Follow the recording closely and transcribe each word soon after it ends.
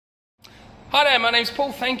Hi there, my name's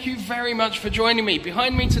Paul. Thank you very much for joining me.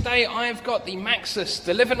 Behind me today, I've got the Maxus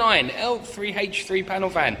Deliver 9 L3H3 panel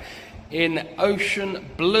van in Ocean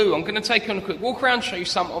Blue. I'm going to take you on a quick walk around, show you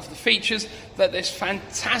some of the features that this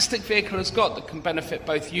fantastic vehicle has got that can benefit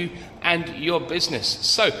both you and your business.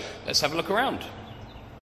 So, let's have a look around.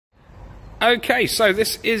 Okay, so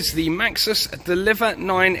this is the Maxus Deliver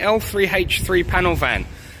 9 L3H3 panel van.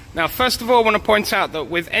 Now, first of all, I want to point out that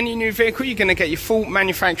with any new vehicle, you're going to get your full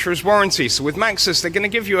manufacturer's warranty. So with Maxus, they're going to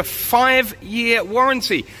give you a 5-year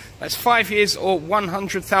warranty. That's 5 years or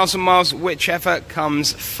 100,000 miles, whichever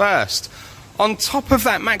comes first. On top of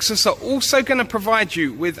that, Maxus are also going to provide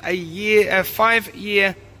you with a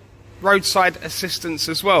 5-year roadside assistance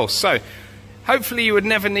as well. So hopefully you would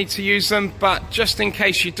never need to use them, but just in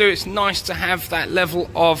case you do, it's nice to have that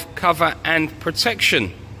level of cover and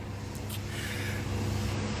protection.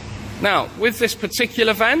 Now, with this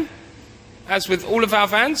particular van, as with all of our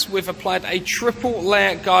vans, we've applied a triple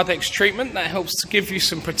layer Guardex treatment that helps to give you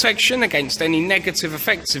some protection against any negative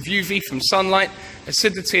effects of UV from sunlight,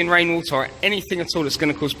 acidity in rainwater, or anything at all that's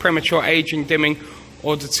going to cause premature aging, dimming,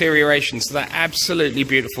 or deterioration. So that absolutely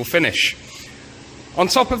beautiful finish. On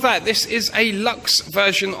top of that, this is a Lux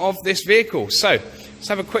version of this vehicle. So let's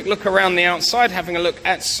have a quick look around the outside, having a look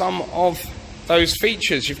at some of those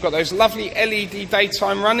features. You've got those lovely LED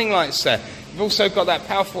daytime running lights there. You've also got that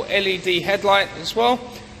powerful LED headlight as well.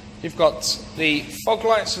 You've got the fog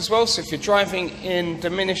lights as well, so if you're driving in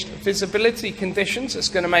diminished visibility conditions, it's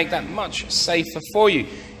going to make that much safer for you.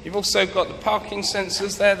 You've also got the parking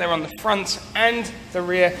sensors there. They're on the front and the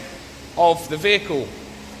rear of the vehicle.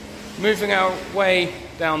 Moving our way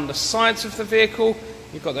down the sides of the vehicle,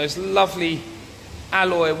 you've got those lovely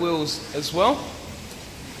alloy wheels as well.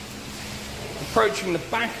 Approaching the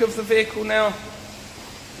back of the vehicle now,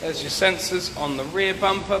 there's your sensors on the rear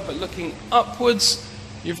bumper, but looking upwards,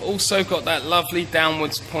 you've also got that lovely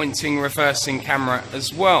downwards pointing reversing camera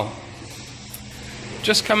as well.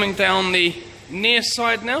 Just coming down the near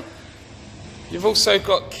side now, you've also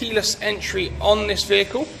got keyless entry on this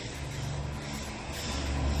vehicle.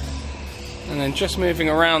 And then just moving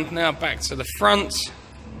around now back to the front.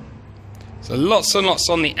 So lots and lots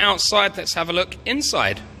on the outside. Let's have a look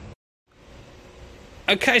inside.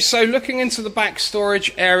 Okay, so looking into the back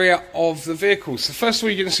storage area of the vehicle. So first of all,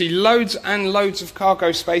 you're going to see loads and loads of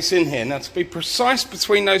cargo space in here. Now, to be precise,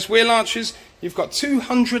 between those wheel arches, you've got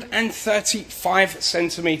 235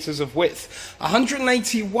 centimetres of width.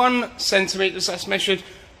 181 centimetres, that's measured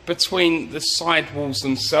between the sidewalls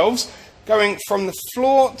themselves, going from the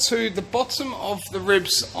floor to the bottom of the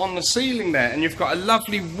ribs on the ceiling there. And you've got a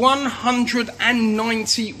lovely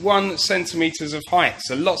 191 centimetres of height,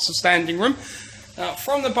 so lots of standing room. Now,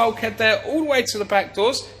 from the bulkhead there all the way to the back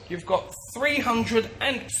doors, you've got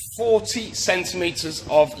 340 centimetres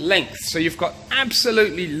of length. So you've got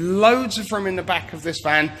absolutely loads of room in the back of this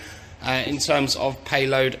van in terms of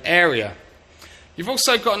payload area. You've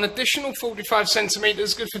also got an additional 45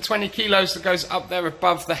 centimetres, good for 20 kilos, that goes up there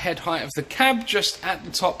above the head height of the cab, just at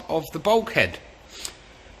the top of the bulkhead.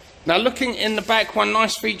 Now, looking in the back, one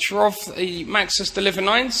nice feature of the Maxus Deliver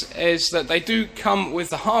 9s is that they do come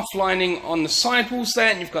with the half lining on the sidewalls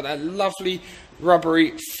there, and you've got that lovely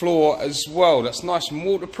rubbery floor as well. That's nice and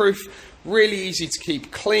waterproof, really easy to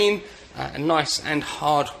keep clean, and nice and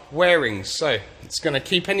hard wearing. So it's going to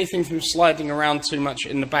keep anything from sliding around too much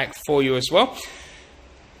in the back for you as well.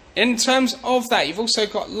 In terms of that, you've also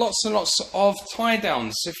got lots and lots of tie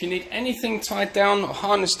downs. So if you need anything tied down or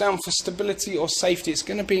harnessed down for stability or safety, it's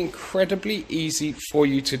going to be incredibly easy for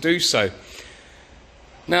you to do so.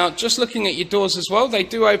 Now, just looking at your doors as well, they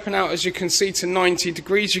do open out, as you can see, to 90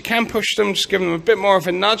 degrees. You can push them, just give them a bit more of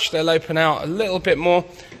a nudge. They'll open out a little bit more.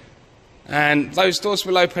 And those doors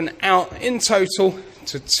will open out in total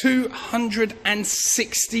to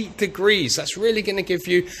 260 degrees. That's really going to give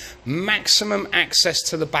you maximum access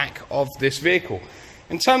to the back of this vehicle.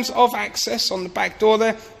 In terms of access on the back door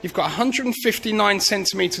there, you've got 159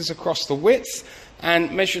 centimetres across the width,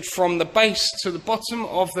 and measured from the base to the bottom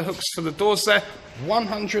of the hooks for the doors there,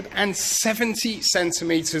 170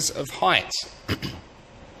 centimetres of height.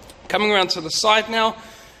 Coming around to the side now,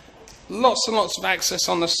 lots and lots of access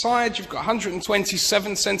on the side. You've got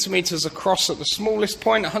 127 centimetres across at the smallest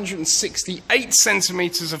point, 168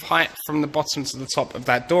 centimetres of height from the bottom to the top of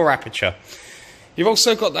that door aperture. You've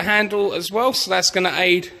also got the handle as well, so that's going to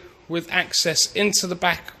aid with access into the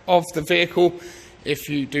back of the vehicle if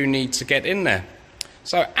you do need to get in there.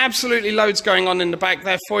 So absolutely loads going on in the back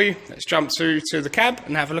there for you. Let's jump to the cab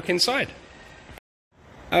and have a look inside.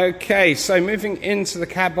 Okay, so moving into the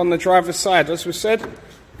cab on the driver's side, as we said,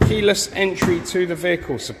 keyless entry to the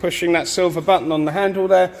vehicle. So pushing that silver button on the handle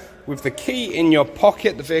there, with the key in your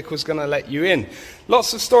pocket, the vehicle's going to let you in.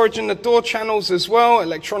 Lots of storage in the door channels as well,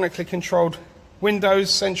 electronically controlled windows,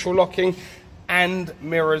 central locking, and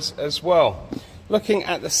mirrors as well. Looking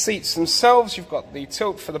at the seats themselves, you've got the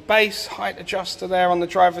tilt for the base, height adjuster there on the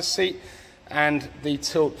driver's seat, and the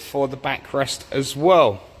tilt for the backrest as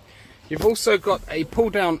well. You've also got a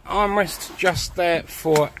pull-down armrest just there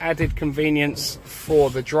for added convenience for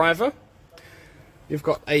the driver. You've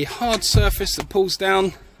got a hard surface that pulls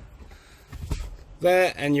down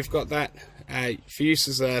there, and you've got that for use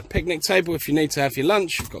as a picnic table if you need to have your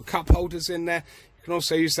lunch. You've got cup holders in there. You can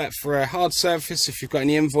also use that for a hard surface if you've got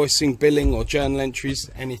any invoicing, billing or journal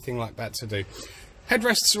entries, anything like that to do.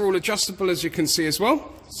 Headrests are all adjustable, as you can see as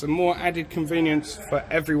well. Some more added convenience for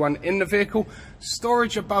everyone in the vehicle.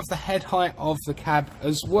 Storage above the head height of the cab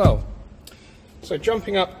as well. So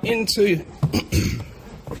jumping up into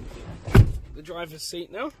the driver's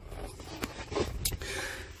seat now,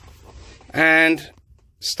 and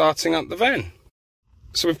starting up the van.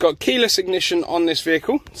 So we've got keyless ignition on this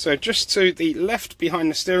vehicle. So just to the left behind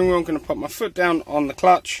the steering wheel, I'm going to put my foot down on the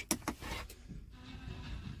clutch.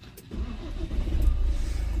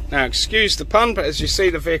 Now excuse the pun, but as you see,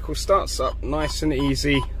 the vehicle starts up nice and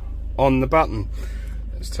easy on the button.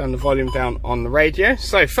 Let's turn the volume down on the radio.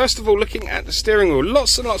 So first of all, looking at the steering wheel,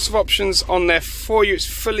 lots and lots of options on there for you. It's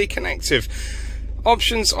fully connective.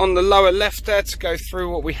 Options on the lower left there to go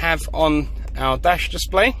through what we have on our dash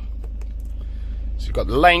display. So you've got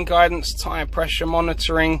the lane guidance, tyre pressure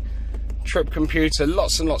monitoring, trip computer,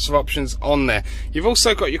 lots and lots of options on there. You've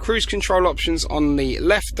also got your cruise control options on the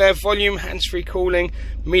left there, volume, hands-free calling,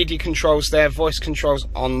 media controls there, voice controls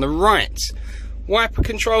on the right. Wiper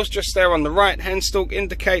controls just there on the right, hand stalk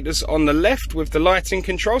indicators on the left with the lighting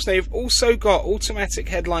controls. Now you've also got automatic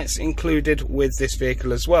headlights included with this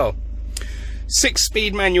vehicle as well.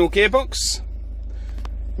 6-speed manual gearbox.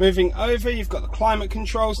 Moving over, you've got the climate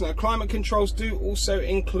controls. Now climate controls do also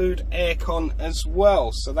include aircon as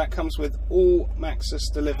well, so that comes with all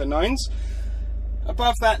Maxus Deliver 9s.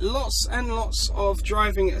 Above that, lots and lots of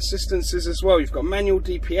driving assistances as well. You've got manual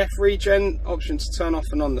DPF regen, option to turn off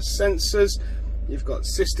and on the sensors. You've got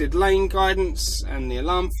assisted lane guidance and the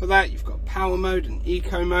alarm for that. You've got power mode and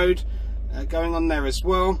eco mode going on there as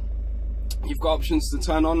well. You've got options to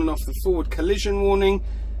turn on and off the forward collision warning.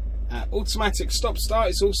 Automatic stop start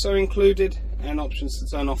is also included, and options to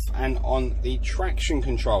turn off and on the traction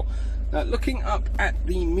control. Now looking up at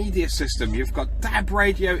the media system, you've got DAB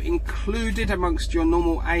radio included amongst your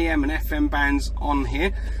normal AM and FM bands on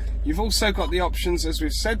here. You've also got the options, as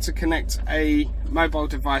we've said, to connect a mobile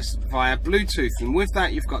device via Bluetooth, and with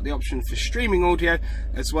that you've got the option for streaming audio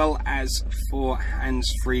as well as for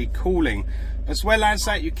hands-free calling. As well as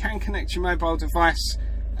that, you can connect your mobile device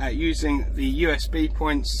using the USB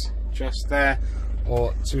points just there,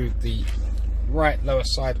 or to the right lower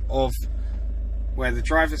side of where the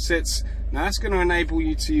driver sits. Now that's going to enable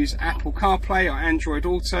you to use Apple CarPlay or Android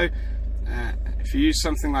Auto. If you use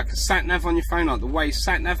something like a sat-nav on your phone, like the Waze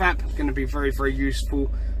sat-nav app, it's going to be very, very useful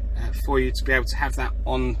for you to be able to have that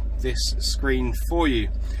on this screen for you.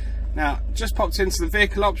 Now, just popped into the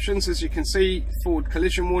vehicle options. As you can see, forward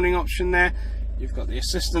collision warning option there. You've got the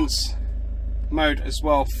assistance mode as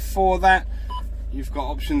well for that. You've got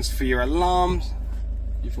options for your alarms.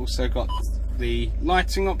 You've also got the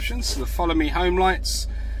lighting options, so the follow me home lights,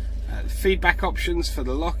 feedback options for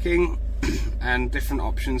the locking, and different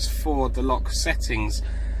options for the lock settings.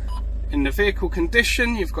 In the vehicle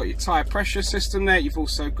condition, you've got your tyre pressure system there. You've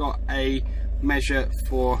also got a measure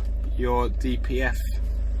for your DPF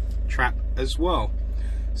trap as well.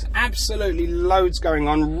 So absolutely loads going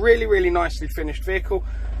on. Really, really nicely finished vehicle.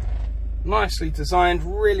 Nicely designed,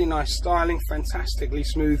 really nice styling, fantastically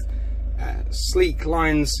smooth, sleek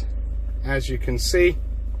lines, as you can see.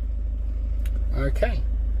 Okay.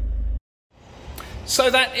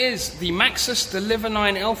 So that is the Maxus Deliver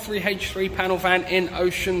 9 L3H3 panel van in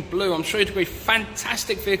Ocean Blue. I'm sure it'll be a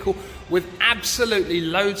fantastic vehicle with absolutely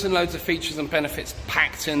loads and loads of features and benefits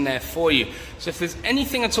packed in there for you. So if there's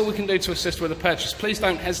anything at all we can do to assist with the purchase, please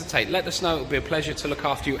don't hesitate. Let us know. It'll be a pleasure to look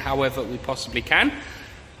after you however we possibly can.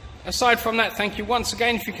 Aside from that, thank you once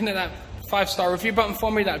again. If you can hit that 5-star review button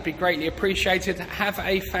for me, that would be greatly appreciated. Have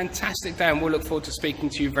a fantastic day, and we'll look forward to speaking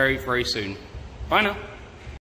to you very, very soon. Bye now.